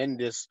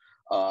tremendous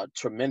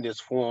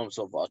forms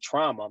of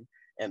trauma,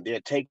 and they're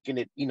taking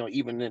it,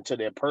 even into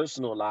their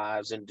personal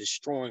lives and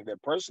destroying their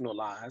personal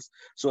lives.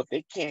 So if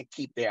they can't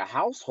keep their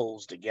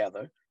households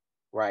together,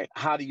 right,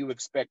 how do you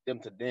expect them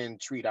to then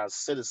treat our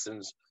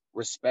citizens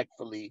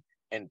respectfully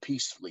and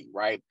peacefully,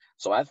 right?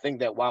 So I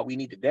think that while we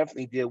need to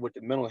definitely deal with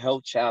the mental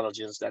health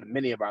challenges that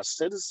many of our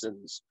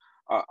citizens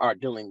are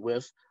dealing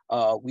with,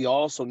 we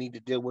also need to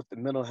deal with the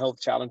mental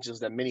health challenges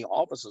that many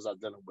officers are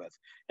dealing with.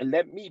 And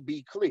let me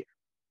be clear.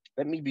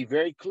 Let me be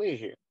very clear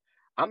here.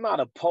 I'm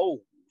not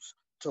opposed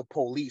to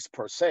police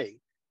per se,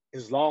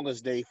 as long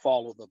as they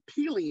follow the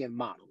Pelian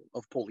model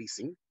of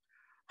policing.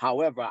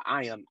 However,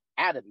 I am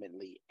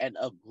adamantly and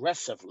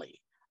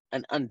aggressively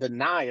and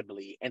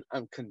undeniably and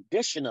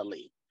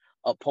unconditionally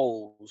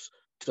opposed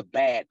to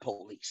bad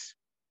police.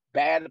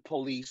 Bad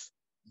police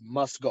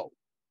must go,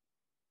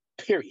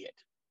 period.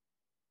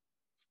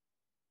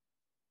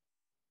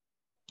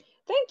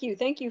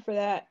 Thank you for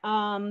that.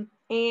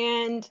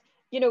 And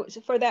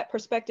for that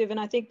perspective, and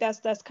I think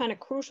that's kind of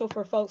crucial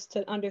for folks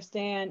to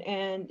understand.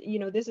 And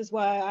this is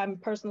why I'm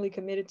personally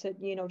committed to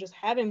just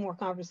having more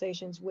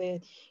conversations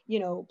with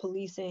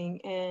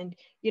policing. And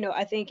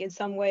I think in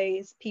some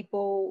ways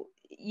people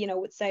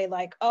would say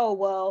like, oh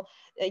well,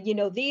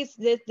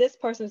 this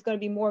person is going to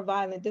be more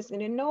violent. This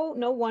and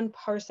no one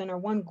person or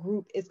one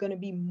group is going to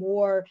be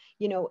more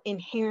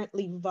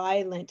inherently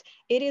violent.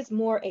 It is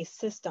more a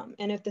system,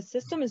 and if the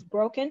system is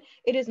broken,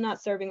 it is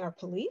not serving our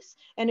police,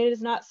 and it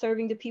is not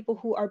serving the people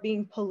who are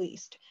being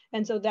policed.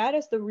 And so that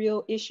is the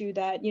real issue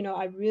that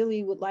I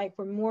really would like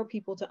for more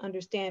people to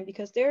understand,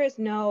 because there is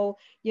no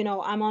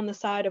I'm on the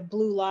side of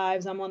blue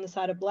lives, I'm on the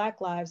side of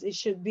black lives. It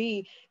should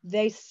be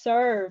they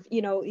serve,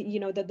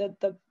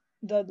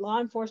 the law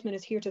enforcement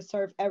is here to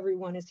serve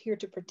everyone, is here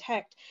to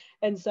protect.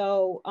 And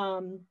so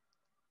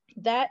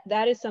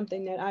that is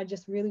something that I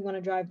just really want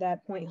to drive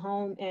that point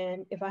home.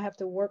 And if I have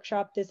to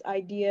workshop this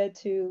idea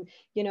to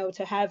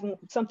to have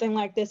something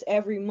like this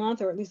every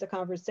month, or at least a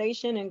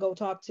conversation, and go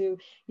talk to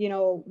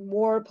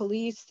more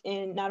police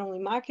in not only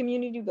my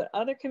community but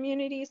other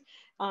communities,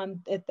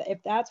 if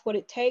that's what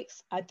it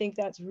takes, I think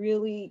that's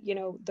really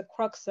the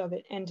crux of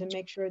it, and to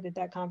make sure that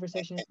that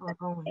conversation is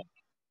ongoing.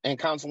 And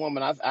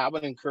Councilwoman, I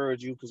would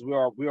encourage you, because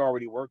we're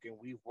already working.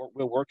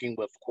 We're working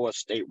with, of course,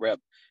 State Rep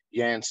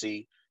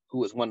Yancey,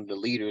 who is one of the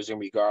leaders in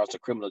regards to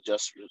criminal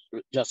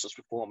justice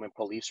reform and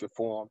police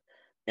reform,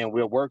 and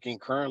we're working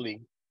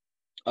currently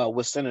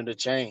with Senator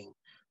Chang,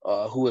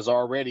 who has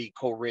already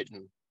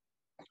co-written,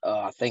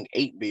 I think,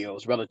 8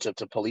 bills relative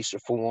to police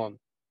reform,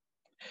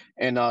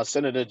 and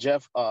Senator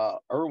Jeff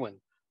Irwin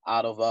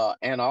out of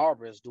Ann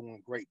Arbor is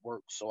doing great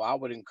work. So I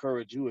would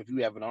encourage you, if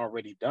you haven't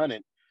already done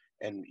it,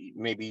 and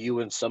maybe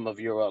you and some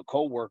of your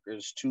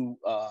co-workers, to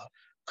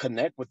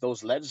connect with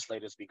those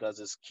legislators, because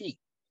it's key.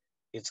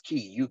 It's key.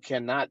 You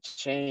cannot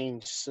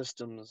change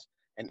systems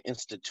and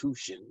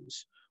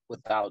institutions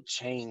without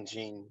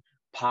changing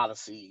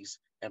policies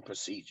and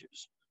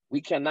procedures.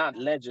 We cannot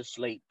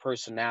legislate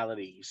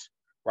personalities,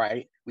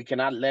 right? We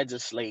cannot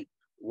legislate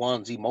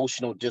one's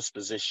emotional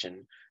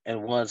disposition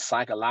and one's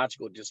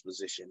psychological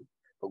disposition,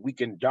 but we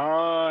can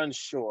darn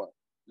sure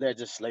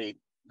legislate,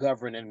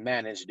 govern, and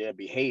manage their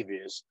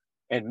behaviors,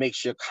 and make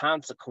sure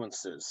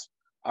consequences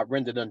are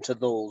rendered unto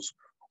those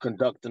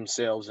conduct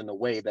themselves in a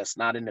way that's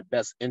not in the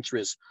best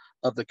interest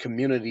of the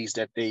communities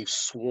that they've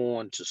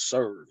sworn to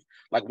serve.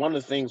 Like, one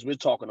of the things we're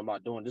talking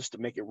about doing, just to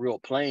make it real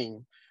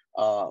plain,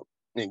 uh,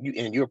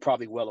 and you're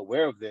probably well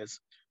aware of this,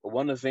 but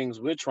one of the things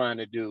we're trying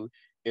to do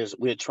is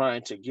we're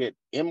trying to get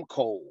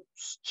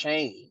MCOs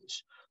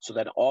changed so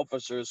that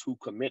officers who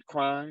commit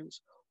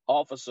crimes,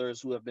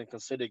 officers who have been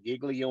considered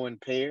giglio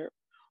impaired,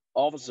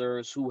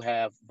 officers who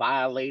have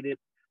violated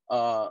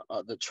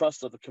the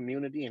trust of the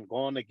community and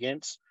gone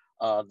against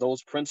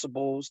those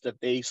principles that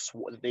they've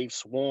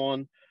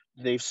sworn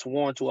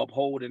to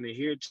uphold and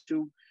adhere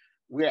to.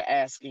 We're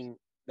asking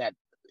that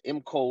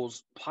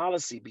MCO's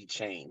policy be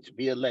changed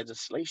via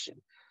legislation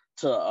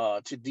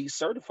to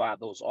decertify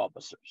those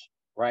officers,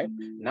 right?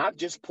 Not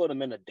just put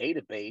them in a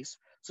database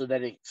so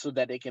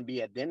that they can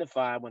be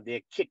identified when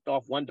they're kicked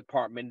off one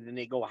department and then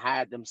they go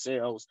hide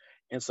themselves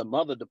in some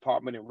other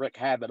department and wreak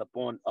havoc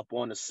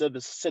upon the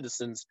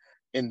citizens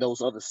in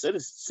those other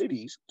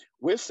cities.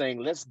 We're saying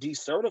let's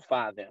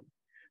decertify them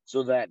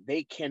so that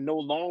they can no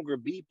longer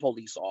be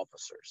police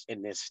officers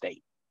in this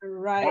state.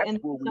 Right. That's And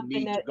where we something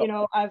need to that,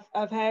 go.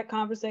 I've had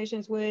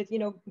conversations with,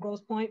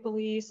 Grosse Pointe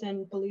police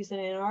and police in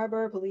Ann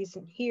Arbor, police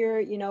in here,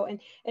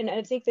 and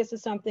I think this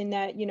is something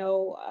that,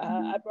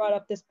 I brought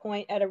up this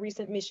point at a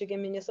recent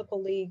Michigan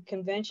Municipal League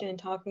convention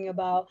talking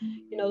about,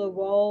 the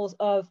roles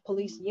of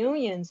police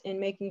unions in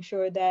making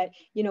sure that,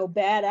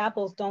 bad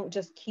apples don't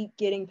just keep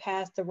getting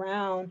passed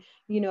around,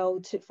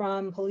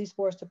 from police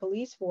force to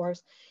police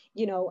force,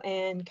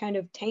 and kind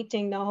of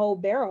tainting the whole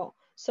barrel.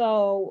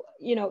 So,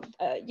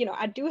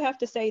 I do have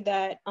to say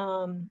that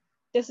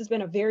this has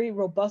been a very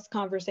robust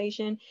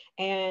conversation,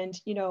 and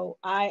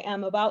I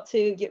am about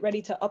to get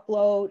ready to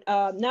upload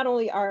not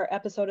only our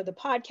episode of the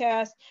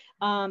podcast,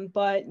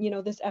 but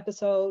this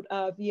episode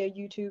via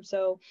YouTube.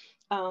 So,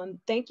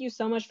 thank you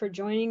so much for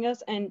joining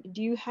us. And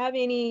do you have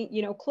any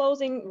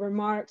closing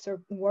remarks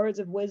or words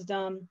of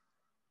wisdom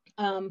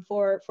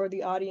for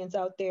the audience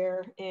out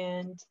there,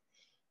 and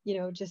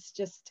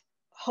just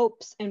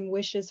hopes and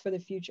wishes for the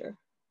future?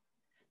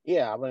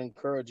 Yeah, I would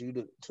encourage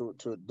you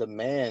to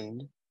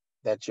demand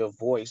that your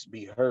voice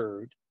be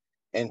heard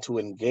and to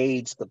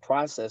engage the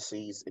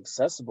processes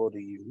accessible to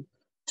you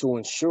to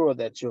ensure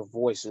that your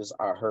voices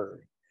are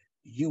heard.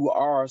 You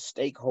are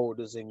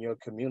stakeholders in your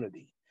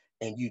community,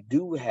 and you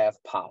do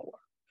have power,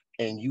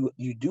 and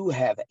you do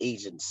have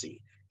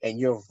agency, and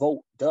your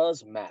vote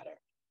does matter.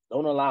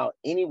 Don't allow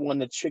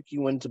anyone to trick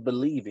you into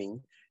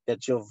believing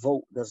that your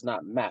vote does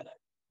not matter.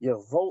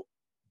 Your vote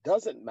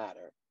doesn't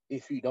matter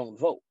if you don't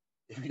vote,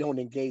 if you don't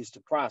engage the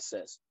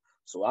process.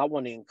 So I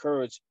want to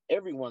encourage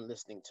everyone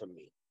listening to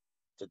me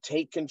to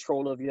take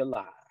control of your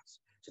lives,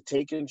 to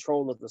take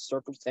control of the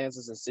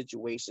circumstances and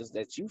situations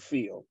that you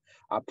feel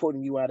are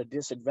putting you at a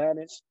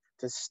disadvantage,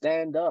 to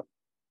stand up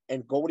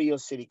and go to your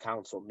city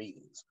council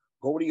meetings,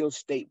 go to your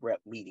state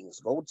rep meetings,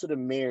 go to the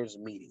mayor's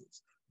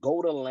meetings,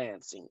 go to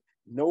Lansing,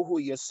 know who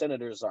your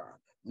senators are,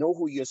 know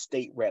who your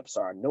state reps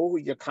are, know who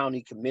your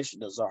county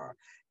commissioners are,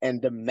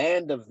 and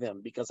demand of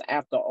them, because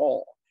after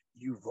all,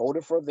 you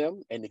voted for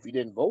them, and if you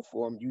didn't vote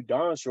for them, you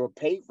darn sure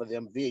paid for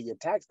them via your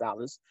tax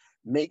dollars.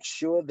 Make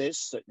sure they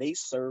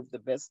serve the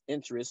best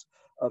interests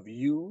of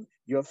you,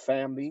 your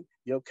family,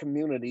 your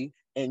community,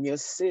 and your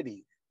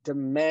city.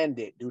 Demand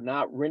it. Do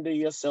not render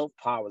yourself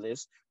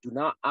powerless. Do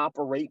not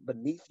operate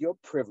beneath your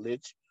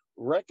privilege.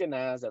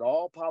 Recognize that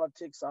all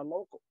politics are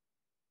local,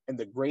 and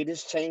the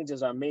greatest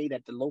changes are made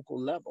at the local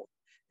level.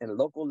 And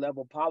local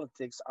level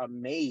politics are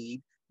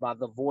made by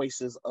the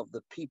voices of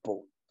the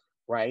people,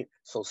 right?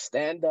 So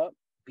stand up,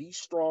 be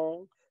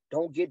strong,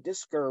 don't get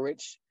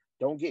discouraged,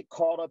 don't get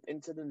caught up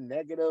into the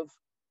negative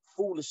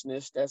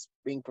foolishness that's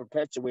being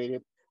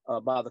perpetuated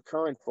by the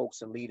current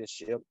folks in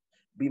leadership.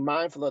 Be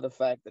mindful of the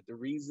fact that the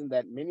reason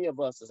that many of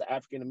us as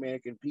African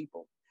American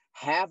people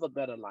have a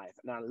better life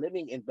and are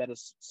living in better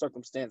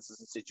circumstances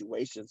and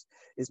situations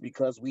is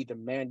because we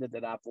demanded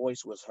that our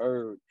voice was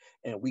heard,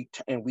 and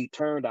we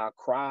turned our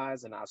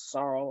cries and our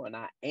sorrow and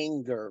our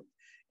anger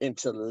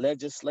into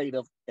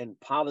legislative and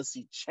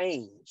policy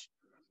change.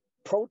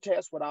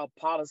 Protest without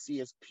policy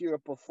is pure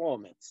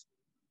performance.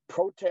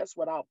 Protest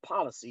without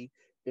policy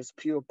is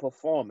pure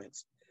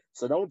performance.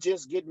 So don't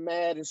just get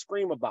mad and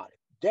scream about it.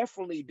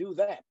 Definitely do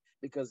that,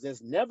 because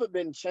there's never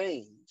been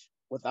change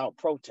without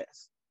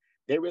protest.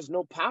 There is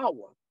no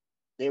power.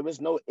 There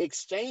is no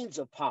exchange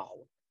of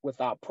power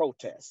without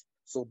protest.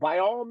 So by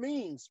all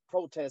means,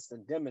 protest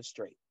and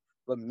demonstrate,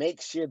 but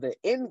make sure the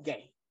end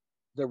game,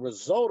 the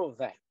result of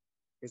that,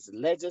 is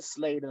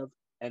legislative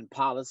and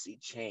policy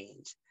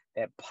change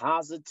that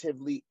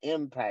positively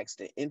impacts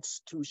the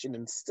institution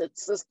and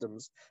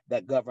systems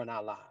that govern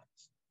our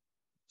lives.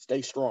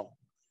 Stay strong.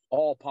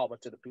 All power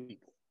to the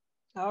people.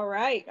 All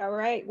right, all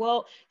right.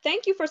 Well,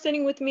 thank you for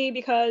sitting with me,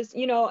 because,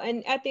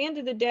 and at the end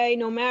of the day,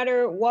 no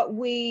matter what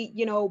we,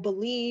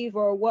 believe,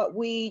 or what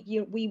we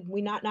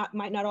not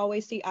might not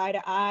always see eye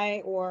to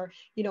eye, or,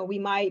 we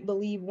might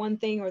believe one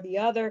thing or the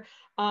other.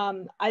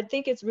 I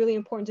think it's really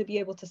important to be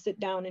able to sit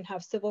down and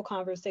have civil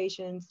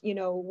conversations,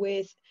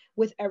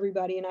 with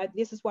everybody. And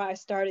this is why I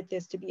started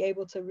this, to be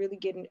able to really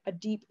get a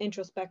deep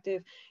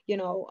introspective,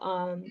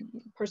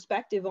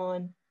 perspective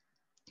on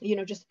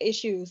just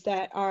issues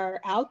that are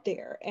out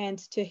there, and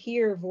to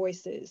hear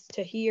voices,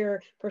 to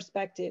hear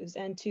perspectives,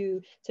 and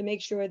to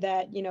make sure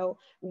that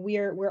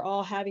we're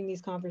all having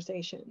these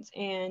conversations,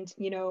 and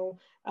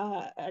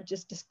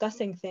just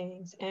discussing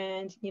things,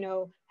 and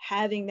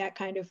having that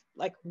kind of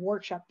like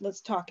workshop,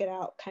 let's talk it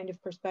out kind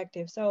of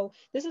perspective. So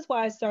this is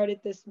why I started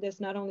this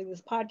not only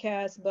this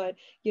podcast, but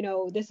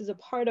this is a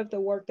part of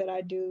the work that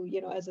I do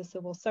as a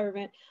civil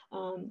servant,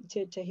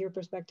 to hear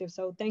perspective.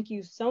 So thank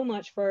you so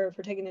much for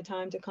taking the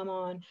time to come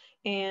on.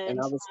 And And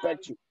I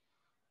respect you.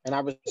 And I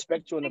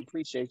respect you and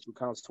appreciate you,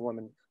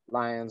 Councilwoman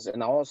Lyons.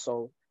 And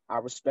also, I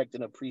respect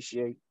and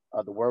appreciate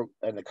the work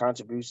and the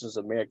contributions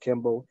of Mayor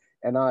Kimball.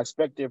 And I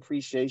expect the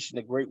appreciation,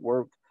 the great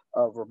work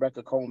of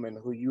Rebecca Coleman,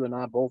 who you and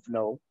I both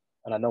know.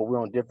 And I know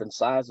we're on different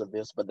sides of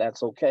this, but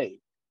that's okay.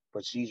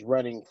 But she's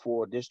running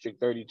for District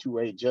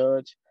 32A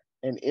judge.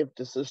 And if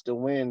the sister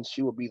wins,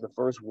 she will be the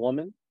first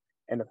woman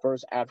and the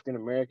first African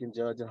American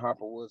judge in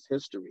Harper Woods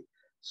history.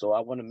 So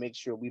I want to make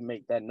sure we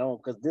make that known,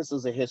 because this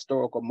is a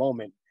historical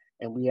moment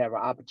and we have an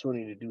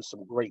opportunity to do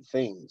some great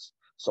things.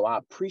 So I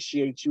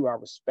appreciate you, I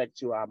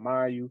respect you, I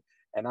admire you,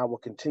 and I will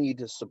continue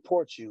to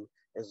support you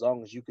as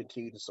long as you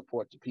continue to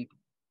support the people.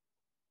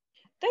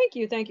 Thank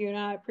you, and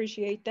I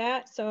appreciate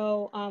that.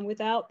 So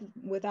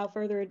without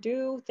further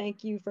ado,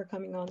 thank you for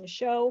coming on the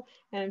show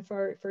and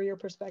for your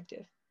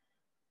perspective.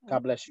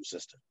 God bless you,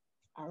 sister.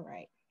 All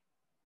right.